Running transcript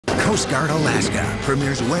Coast Guard Alaska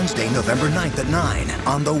premieres Wednesday, November 9th at 9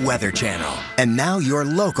 on the Weather Channel. And now you're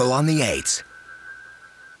local on the 8s.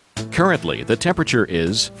 Currently, the temperature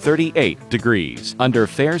is 38 degrees under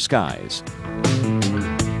fair skies.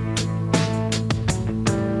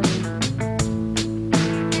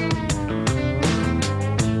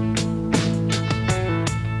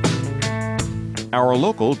 Our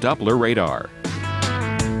local Doppler radar.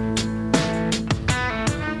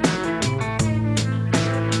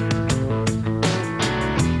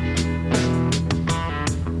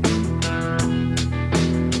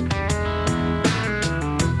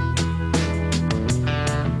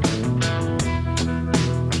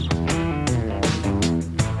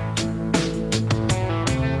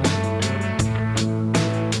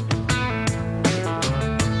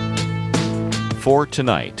 For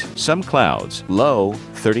tonight, some clouds, low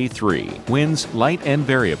 33, winds light and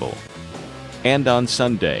variable. And on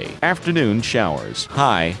Sunday, afternoon showers,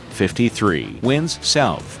 high 53, winds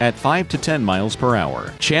south at 5 to 10 miles per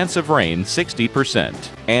hour, chance of rain 60%.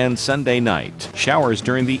 And Sunday night, showers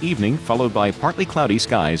during the evening followed by partly cloudy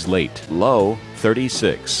skies late, low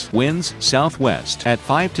 36, winds southwest at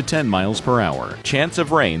 5 to 10 miles per hour, chance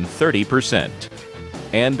of rain 30%.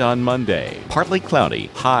 And on Monday, partly cloudy,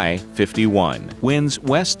 high 51, winds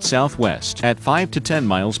west-southwest at 5 to 10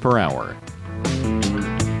 miles per hour.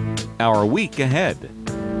 Our week ahead.